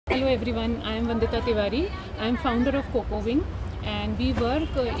Hello everyone, I am Vandita Tiwari. I am founder of CocoWing and we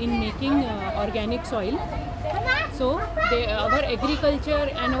work in making organic soil. So our agriculture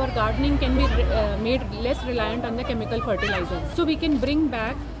and our gardening can be made less reliant on the chemical fertilizers. So we can bring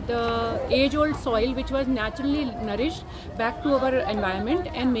back the age-old soil which was naturally nourished back to our environment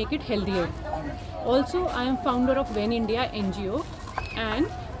and make it healthier. Also, I am founder of When India NGO, and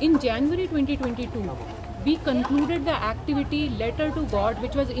in January 2022, we concluded the activity Letter to God,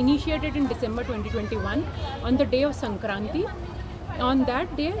 which was initiated in December 2021 on the day of Sankranti. On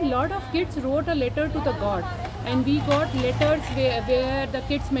that day, a lot of kids wrote a letter to the God, and we got letters where the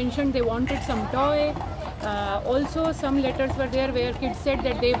kids mentioned they wanted some toy. Also, some letters were there where kids said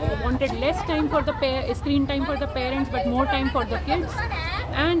that they wanted less time for the screen time for the parents, but more time for the kids.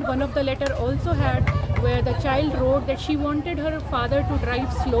 And one of the letter also had where the child wrote that she wanted her father to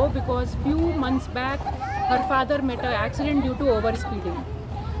drive slow because few months back her father met an accident due to overspeeding.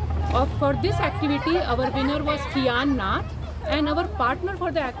 For this activity, our winner was Kian Nath, and our partner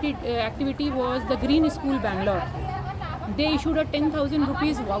for the activity was the Green School Bangalore. They issued a 10,000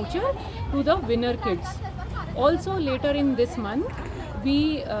 rupees voucher to the winner kids. Also later in this month,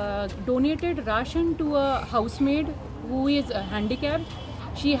 we donated ration to a housemaid who is handicapped.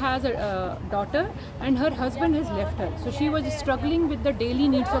 She has a daughter and her husband has left her. So she was struggling with the daily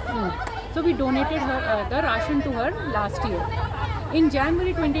needs of food. So we donated her the ration to her last year. In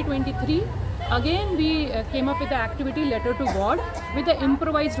January 2023, again we came up with the activity Letter to God with the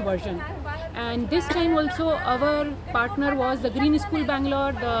improvised version. And this time also our partner was the Green School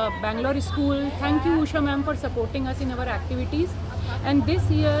Bangalore, the Bangalore School. Thank you Usha ma'am for supporting us in our activities. And this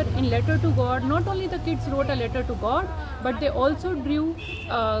year in Letter to God, not only the kids wrote a letter to God, but they also drew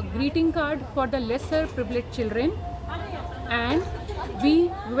a greeting card for the lesser privileged children. And we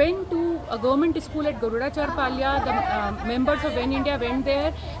went to a government school at Garudachar Palya. The members of When India went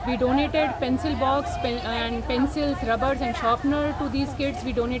there. We donated pencil box and pencils, rubbers and sharpener to these kids.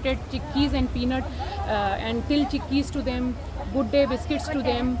 We donated chikkis and peanut and till chikkis to them, Good Day biscuits to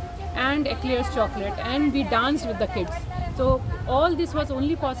them, and eclairs chocolate. And we danced with the kids. So all this was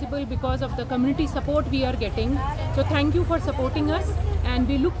only possible because of the community support we are getting. So thank you for supporting us, and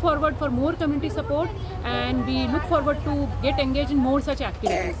we look forward for more community support, and we look forward to get engaged in more such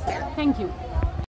activities. Thank you.